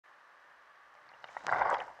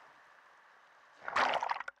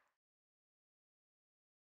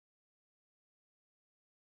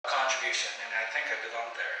contribution, and I think I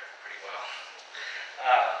belong there pretty well.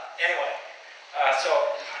 Anyway,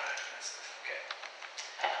 okay.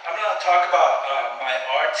 I'm going to talk about my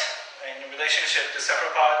art in relationship to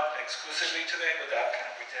cephalopod exclusively today without kind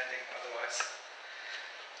of pretending otherwise.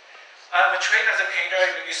 I'm trained as a painter.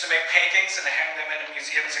 I used to make paintings and hang them in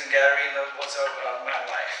museums and galleries, and that was my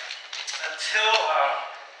life. Until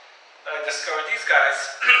I discovered these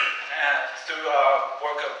guys through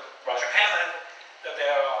work of Roger Hammond, that they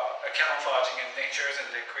are camouflaging in natures and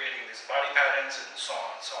they're creating these body patterns and so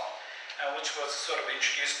on and so on. And which was sort of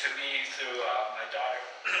introduced to me through my daughter,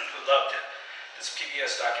 who loved it, this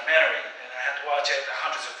PBS documentary. And I had to watch it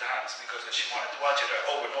hundreds of times because she wanted to watch it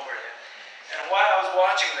over and over again. And while I was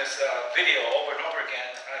watching this video over and over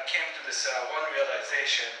again, I came to this one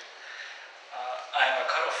realization: I'm a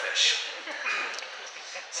cuttlefish.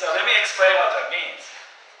 So let me explain what that means.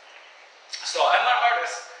 So I'm an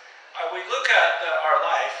artist. We look at our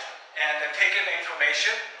life and then take in the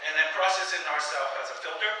information and then process it in ourselves as a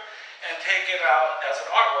filter and take it out as an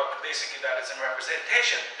artwork, basically that is in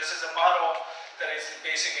representation. This is a model that is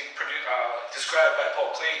basically described by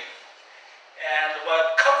Paul Klee. And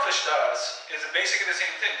what cuttlefish does is basically the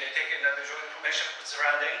same thing. They take in the visual information from the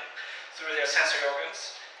surrounding through their sensory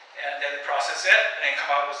organs, and then they process it, and then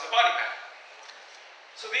come out with the body pattern.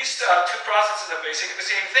 So these two processes are basically the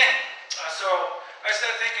same thing. So I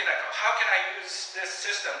started thinking, like, how can I use this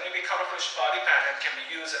system? Maybe cuttlefish body pattern can be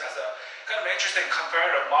used as a kind of interesting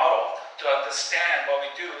comparative model to understand what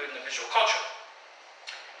we do in the visual culture.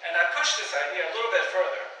 And I pushed this idea a little bit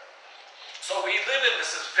further. So we live in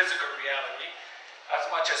this physical reality as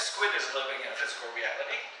much as squid is living in physical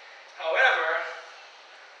reality. However,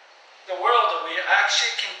 the world that we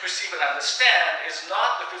actually can perceive and understand is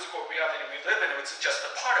not the physical reality we live in, it's just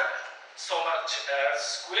a part of it. So much as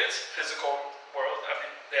squid's physical world,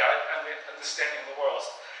 they are understanding the world.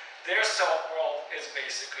 Their self-world is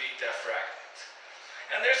basically their fragment.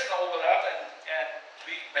 And there's an overlap, and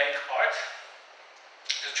we make art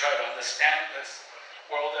to try to understand this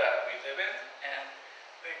world that we live in, and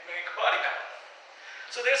we make a body pattern.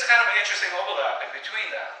 So there's a kind of an interesting overlap in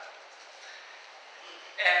between that.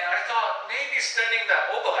 And I thought maybe studying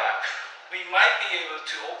that overlap, we might be able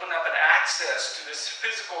to open up an access to this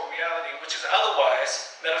physical reality, which is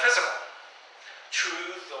otherwise metaphysical,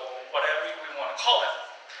 truth, or whatever we want to call it.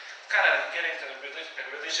 Kind of get into the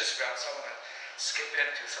religious realm, so I'm going to skip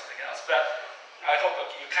into something else. But I hope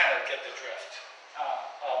that you kind of get the drift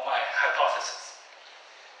of my hypothesis.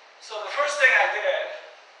 So the first thing I did,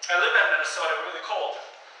 I live in Minnesota, really cold.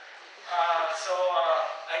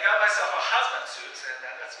 I got myself a hazmat suit,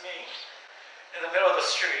 and that's me, in the middle of the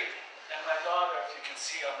street. And my daughter, if you can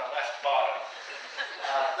see on the left bottom.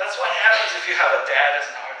 That's what happens if you have a dad as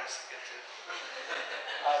an artist.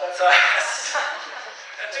 That's us.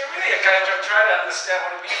 And to really kind of try to understand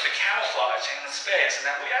what it means to camouflage in the space.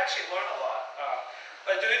 And then we actually learn a lot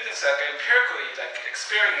by doing this empirically, like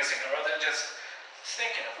experiencing it rather than just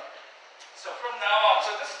thinking about it. So from now on,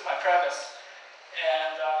 so this is my premise.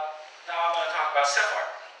 And now I'm going to talk about Ceph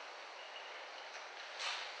Art.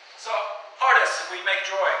 So artists, we make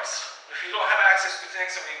drawings. If you don't have access to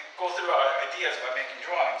things, we go through our ideas by making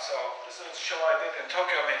drawings. So this is a show I did in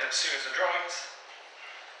Tokyo. I made a series of drawings.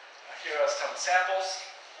 Here are some samples,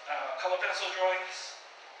 color pencil drawings.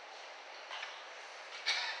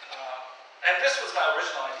 And this was my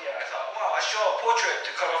original idea. I thought, wow, I show a portrait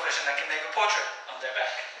to cuttlefish and I can make a portrait on their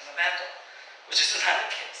back in the mantle, which is not the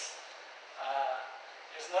case.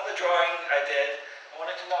 There's another drawing I did. I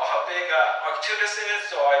wanted to know how big Arcturus is,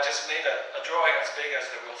 so I just made a drawing as big as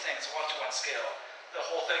the real thing. It's 1:1 scale. The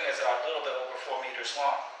whole thing is a little bit over 4 meters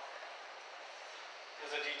long.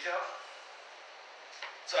 Here's a detail.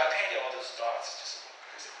 So I painted all those dots, just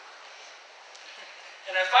crazy.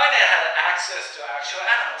 And then finally I had access to actual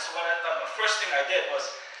animals. So the first thing I did was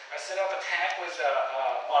I set up a tank with a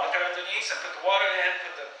monitor underneath and put the water in,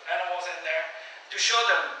 put the animals in there to show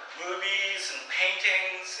them movies and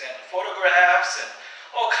paintings and photographs and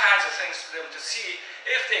all kinds of things for them to see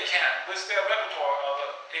if they can, with their repertoire of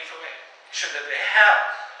information that they have,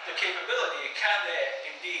 the capability, can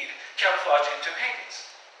they indeed camouflage into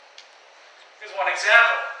paintings. Here's one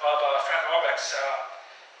example of Frank Arbeck's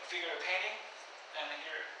figurative painting, and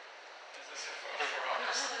here is this for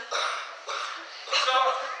artists. So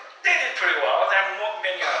they did pretty well. There are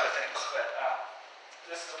many other things, but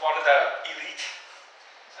this is one of the elite.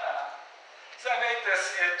 So I made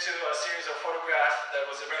this into a series of photographs that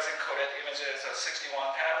was resin-coated images of 61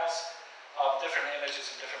 panels of different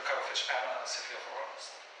images and different cuttlefish patterns on the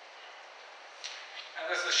cephalopods. And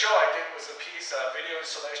this is the show I did was a piece, video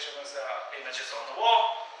installation was images on the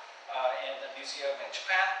wall in the museum in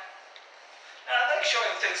Japan. And I like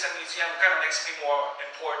showing things in a museum, it kind of makes me more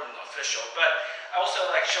important, official. But I also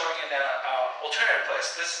like showing in an alternative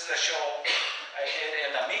place. This is a show I did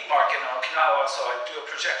in a meat market in Okinawa, so I do a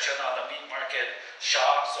projection on the meat market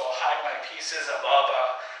shop, so I hide my pieces above a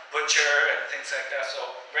butcher and things like that, so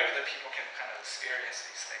regular people can kind of experience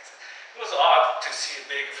these things. It was odd to see a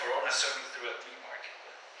big Verona serving through a meat market.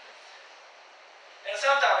 And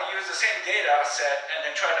sometimes I use the same data set and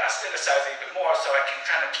then try to aestheticize it even more so I can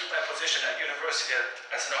kind of keep my position at university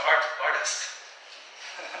as an artist.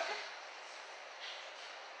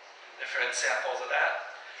 Different samples of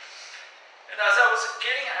that. And as I was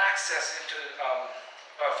getting access into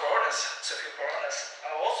Veronas, cephalopods,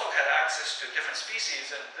 I also had access to different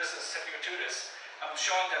species, and this is Cephalopods. I'm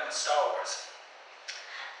showing them in Star Wars.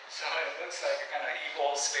 So it looks like a kind of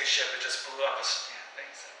evil spaceship that just blew up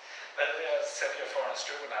things. But Cephalopodus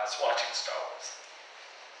juveniles watching Star Wars.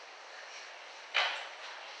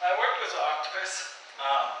 I worked with an octopus.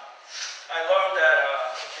 I learned that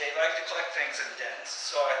they like to collect things in dens,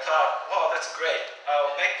 so I thought, wow, that's great.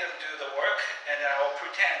 I'll make them do the work, and then I'll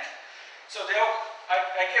pretend. So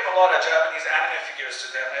I gave a lot of Japanese anime figures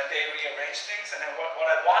to them, and they rearrange things, and then what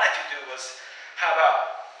I wanted to do was have an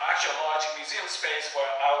actual large museum space where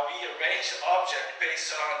I'll rearrange the object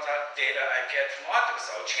based on that data I get from octopus.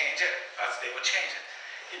 I'll change it as they would change it.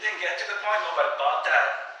 It didn't get to the point, nobody bought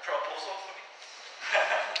that proposal for me.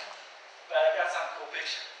 But I got some cool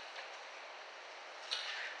picture.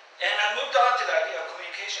 And I moved on to the idea of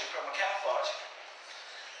communication from a camouflage.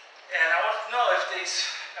 And I want to know if these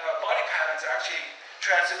body patterns are actually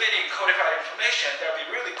transmitting codified information. That would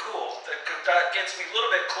be really cool. That gets me a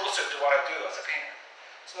little bit closer to what I do as a painter.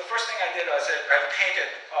 So the first thing I did was I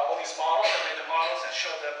painted all these models. I made the models and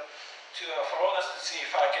showed them to Veronas to see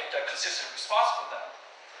if I get a consistent response from them.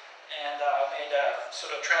 And I made a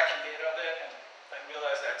sort of tracking data of it, and I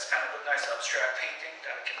realized that it's kind of a nice abstract painting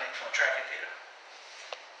that I can make from tracking data.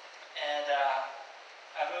 And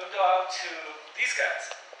I moved on to these guys.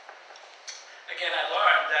 Again, I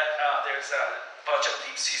learned that there's a bunch of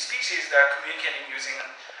deep sea species that are communicating using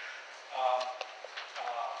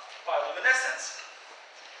bioluminescence.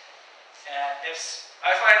 And if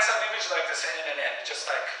I find some image like this on the internet, it just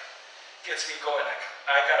like gets me going. Like,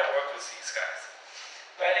 I gotta work with these guys.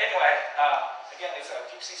 But anyway, again, it's a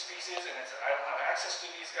deep sea species, and I don't have access to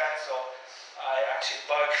these guys, so I actually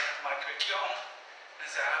bug my curriculum and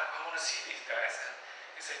said, I want to see these guys. And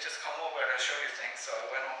he said, just come over and I'll show you things. So I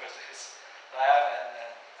went over to his lab and then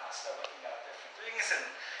started looking at different things and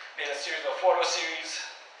made a series of photo series.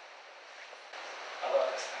 I love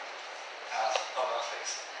this thing. Love that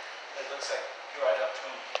face. It looks like you're right up to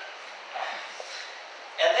me.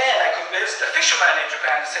 And then I convinced the fisherman in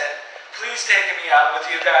Japan and said, please take me out with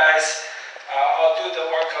you guys. I'll do the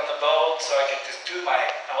work on the boat so I get to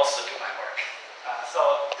also do my work. So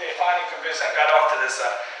they finally convinced I got onto this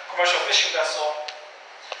commercial fishing vessel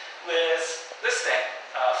with this thing,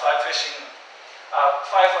 firefly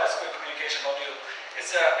squid communication module.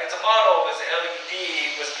 It's a model with LED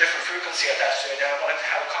with different frequency attached to it, and I wanted to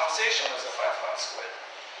have a conversation with the firefly squid.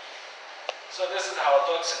 So this is how it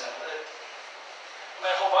looks in the lid. I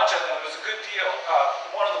made a whole bunch of them. It was a good deal.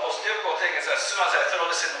 One of the most difficult things is as soon as I throw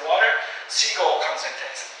this in the water, seagull comes and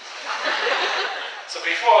takes it. So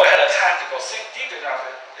before I had a time to go sink deep enough,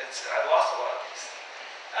 I lost a lot of these.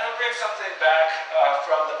 And I'll bring something back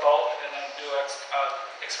from the boat and then do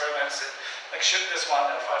experiments. Like shoot this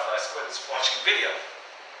one, the firefly squid is watching video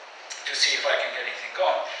to see if I can get anything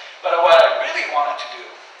going. But what I really wanted to do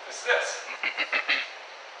is this.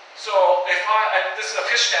 So this is a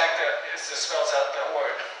fish tank that spells out the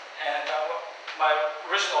word, and my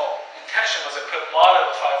original intention was to put a lot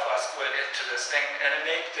of the firefly squid into this thing and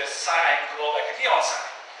make this sign glow like a neon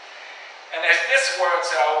sign. And if this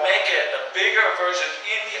works, I'll make it a bigger version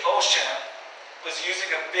in the ocean with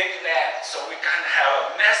using a big net, so we can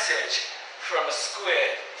have a message from a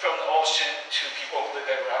squid from the ocean to people who live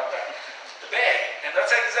around the bay. And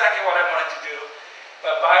that's exactly what I wanted to do.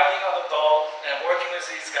 But by being on the boat and working with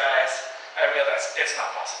these guys, I realized it's not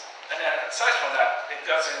possible. And then aside from that, it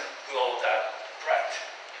doesn't glow that bright.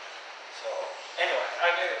 So anyway, I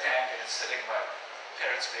made a tank and it's sitting in my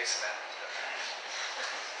parents' basement.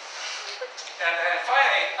 And then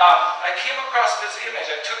finally, I came across this image.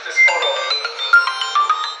 I took this photo.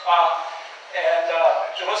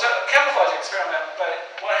 It was a camouflage experiment, but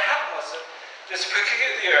what happened was that there's a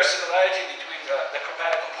peculiar similarity between the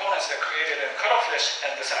chromatic components that created in cuttlefish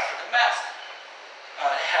and this African mask.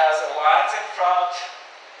 It has lines in front,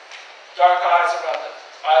 dark eyes around the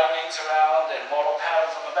eye rings around, and modal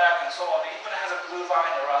patterns on the back, and so on. It even has a blue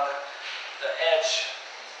line around the edge.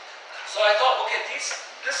 So I thought, okay, these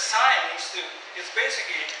this sign is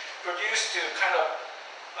basically produced to kind of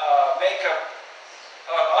make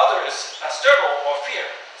others struggle or fear.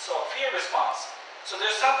 So fear response. So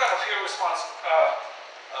there's some kind of fear response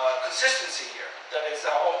consistency here that is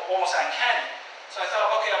almost uncanny. So I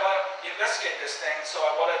thought, okay, I'm going to investigate this thing. So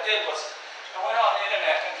what I did was I went on the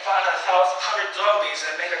internet and found 100 zombies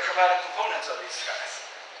and made a chromatic components of these guys.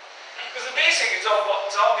 Because the basic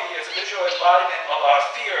zombie is a visual embodiment of our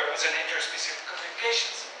fear within interspecific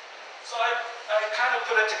communications. So I kind of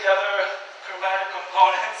put it together, chromatic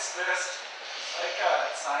components, this, like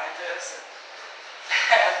a scientist,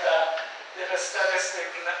 and did a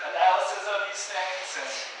statistic analysis of these things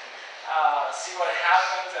and see what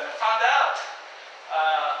happens, and I found out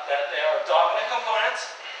that they are dominant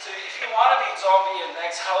components. So if you want to be zombie in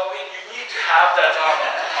next Halloween, you need to have that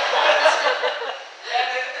dominant components.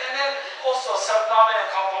 And then also subdominant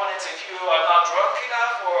components, if you are not drunk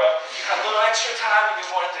enough or you have a little extra time and you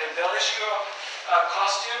want to embellish your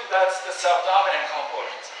costume, that's the subdominant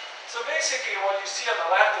component. So basically what you see on the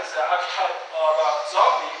left is the archetype of a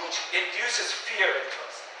zombie, which induces fear into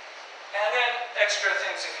us. And then extra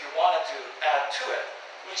things if you wanted to add to it,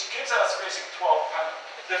 which gives us basically 12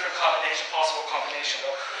 different possible combination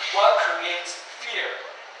of what creates fear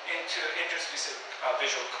into interspecific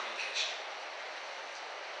visual communication.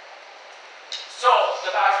 So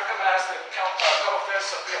the African mask, the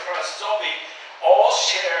cuttlefish, the zombie, all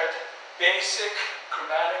shared basic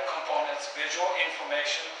chromatic components, visual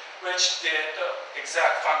information, which did the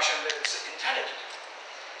exact function that it's intended to do.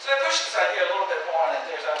 So I pushed this idea a little bit more, and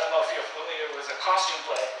I don't know if you're familiar with a costume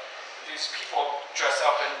play. These people dress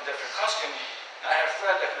up in different costumes. And I have a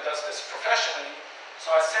friend who does this professionally, so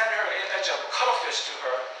I sent her an image of a cuttlefish to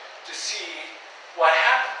her to see what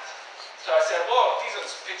happens. So I said, well, this is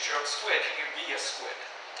a picture of squid, can you be a squid?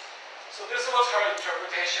 So this was her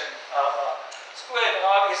interpretation of squid, and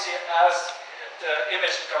obviously as the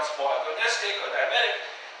image becomes more agonistic or diametric,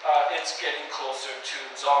 it's getting closer to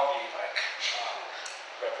zombie-like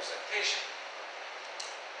representation.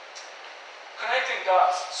 Connecting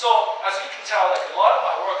dots. So as you can tell, like a lot of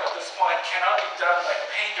my work at this point cannot be done like a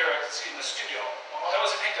painter in the studio. When I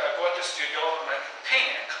was a painter, I'd go into the studio and like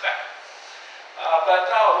paint and come back.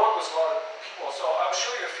 But now I work with a lot of people, so I'll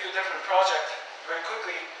show you a few different projects very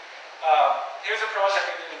quickly. Here's a project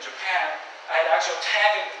I did in Japan. I had actual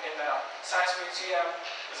tank in the Science Museum.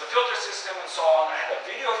 There's a filter system and so on. I had a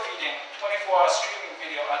video feeding, 24-hour streaming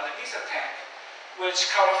video underneath the tank,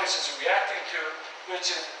 which cuttlefish is reacting to,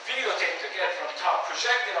 which is videotaped again from top,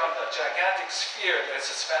 projected on the gigantic sphere that is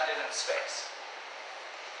suspended in space.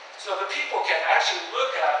 So the people can actually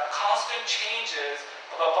look at constant changes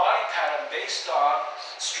of a body pattern based on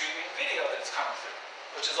streaming video that's coming through,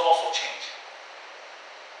 which is also changing.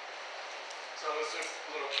 So this is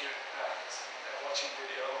a little cute watching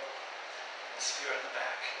video, and the sphere in the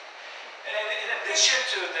back. And in addition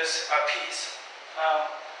to this piece,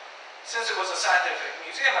 since it was a scientific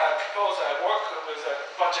museum, I proposed I work with a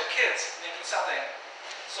bunch of kids making something.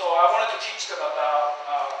 So I wanted to teach them about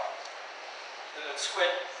the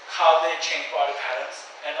squid, how they change body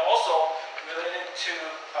patterns, and also related to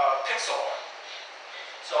pixel art.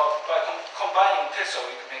 So by combining pixel,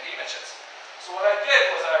 you can make images. So what I did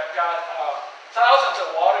was I got thousands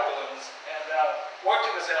of water balloons and worked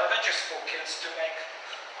with elementary school kids to make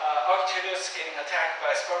Arcturus getting attacked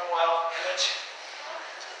by a sperm whale image.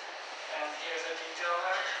 And here's the detail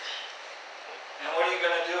there. And what are you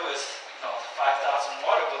going to do with 5,000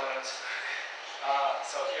 water balloons?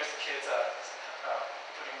 So here's the kids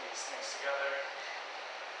putting these things together.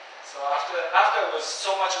 So after it was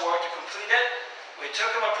so much work to complete it, we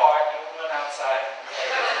took them apart and we went outside.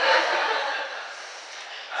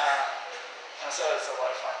 And so it's a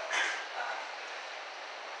lot of fun.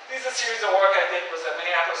 This is a series of work I did with the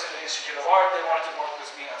Minneapolis Institute of Art. They wanted to work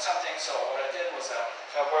with me on something, so what I did was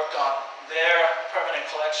I worked on their permanent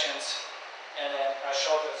collections, and then I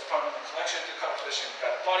showed this permanent collection to cuttlefish and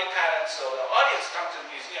got body patterns, so the audience come to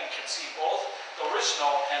the museum can see both the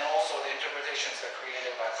original and also the interpretations that are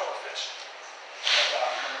created by cuttlefish.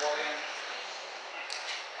 Mongolian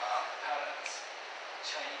patterns,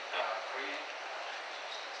 Chinese, Korean.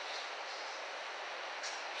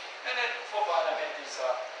 And then for fun, I made these.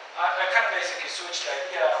 I kind of basically switched the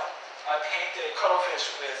idea. I painted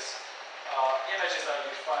cuttlefish with images that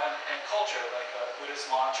you find in culture, like a Buddhist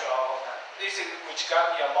mantra, basically, which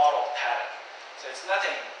got me a model pattern. So it's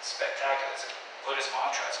nothing spectacular. It's a Buddhist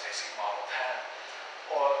mantra. It's basically a model pattern.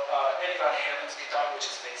 Or Eddie Van Halen's guitar, which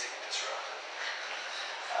is basically disruptive.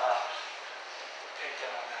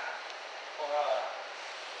 Painted on that. Or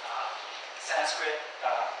Sanskrit.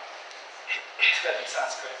 Studying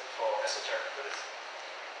Sanskrit for esoteric Buddhism.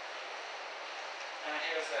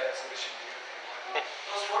 Here's the exhibition view.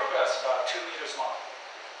 Those photographs are about 2 meters long.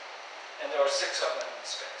 And there are 6 of them in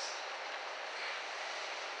space.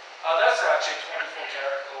 That's actually 24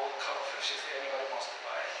 karat gold cuttlefish if anybody wants to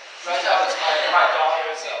buy it. Right now it's my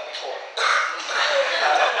daughter's toy.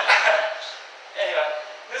 Anyway,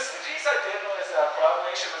 this piece I did was a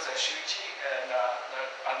collaboration with Shuichi and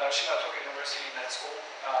Narashima Tokyo University Net School.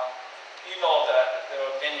 You know that there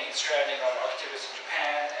were many stranding of activists in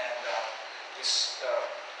Japan, and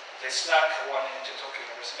they snuck one into Tokyo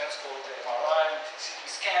University Med School, the MRI, CT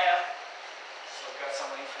scan. So we got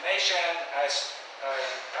some information. I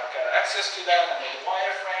got access to that. I made a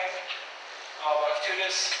wireframe of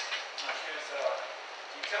activists. Here's the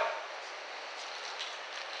detail.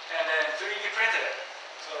 And then 3D printed it.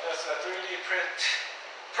 So that's a 3D print,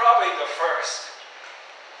 probably the first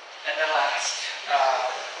and the last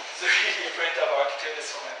 3D print of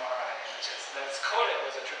activists from MRI images. That's coated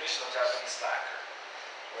with a traditional Japanese lacquer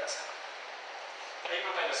resin. I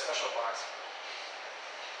even made a special box.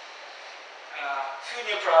 A few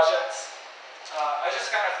new projects. I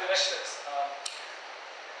just kind of finished this.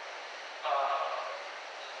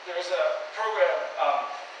 There's a program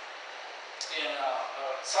in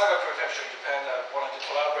Saga Prefecture in Japan that wanted to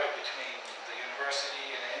collaborate between the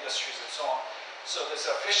university and the industries and so on. So there's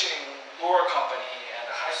a fishing lure company and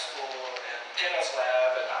a high school and Ikena's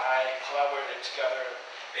lab and I collaborated together.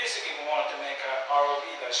 Basically, we wanted to make an ROV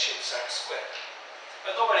that shapes like a squid.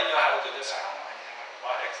 But nobody knew how to do this. I don't know anything about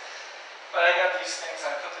robotics. But I got these things,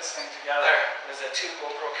 I put this thing together. There's 2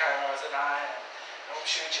 GoPro cameras and I hope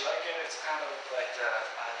you like it. It's kind of like the,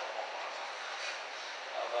 I don't know,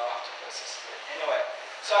 of the octopus. Anyway,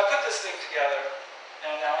 so I put this thing together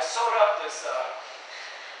and I sewed up this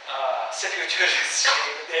cephalopods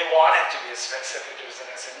shape. They wanted to be a cephalopods and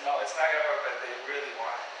I said, no, it's not going to work, but they really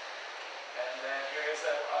want it. And then here's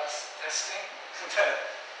us testing the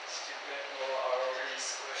stupid little ROV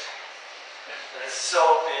squid. It's so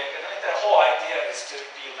big, and I think the whole idea is to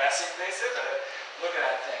be less invasive, but look at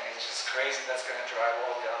that thing, it's just crazy. That's going to drive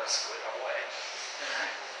all the other squid away.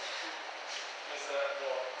 There's a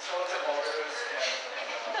little skeleton motors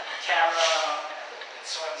and camera, and it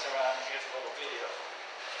swims around. Here's a little video.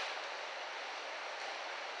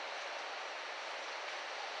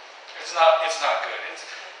 It's not good.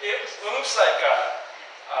 It looks like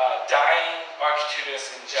dying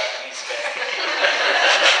Arcturus in Japanese bay.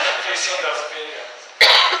 If you've seen those videos.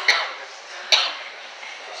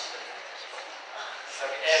 It's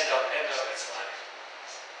like end of its life.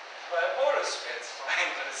 But motor speed's fine,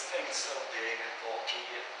 but this thing is so big and bulky.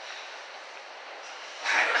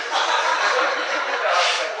 I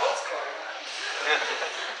was like, what's going on?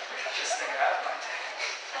 This thing out of my tank.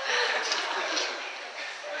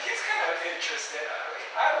 He's kind of interested.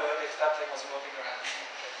 I would if that thing was moving around.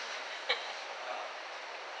 It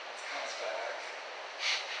comes back.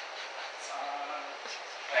 It's on.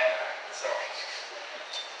 Anyway, so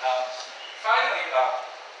finally,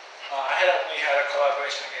 we had a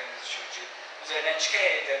collaboration again with Shuichi. There's an NHK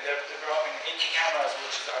that they're developing HD cameras,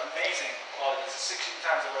 which is amazing quality. It's 16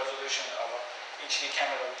 times the resolution of an HD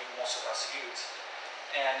camera that most of us use.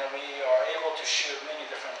 And we are able to shoot many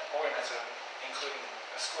different organisms, including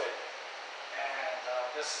a squid. And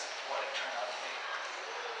this is what it turned out to be.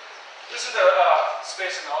 This is the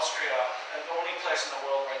space in Austria, and the only place in the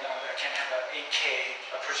world right now that can have an 8K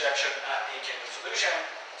projection at 8K resolution.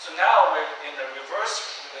 So now we're in the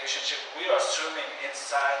reverse relationship. We are swimming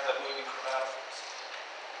inside the moving chromatophores.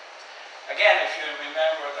 Again, if you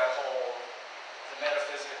remember that whole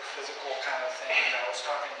physical kind of thing that I was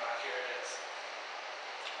talking about, here it is.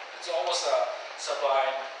 It's almost a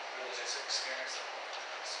sublime religious experience of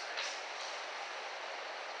space.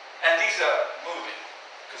 And these are moving,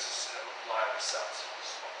 because it's live cells.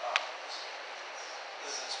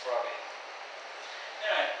 This is probably,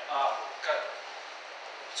 anyway,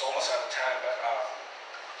 it's almost out of time, but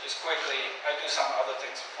just quickly, I do some other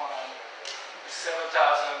things for fun. 7,000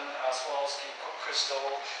 Swarovski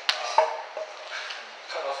crystal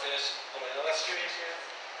cuttlefish, little illustrators here.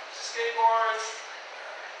 Skateboards,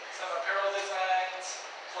 some apparel designs,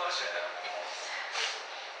 plush animals,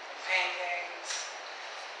 paintings,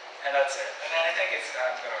 and that's it. And then I think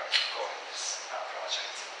I'm going to go with this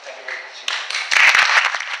project. Thank you very much.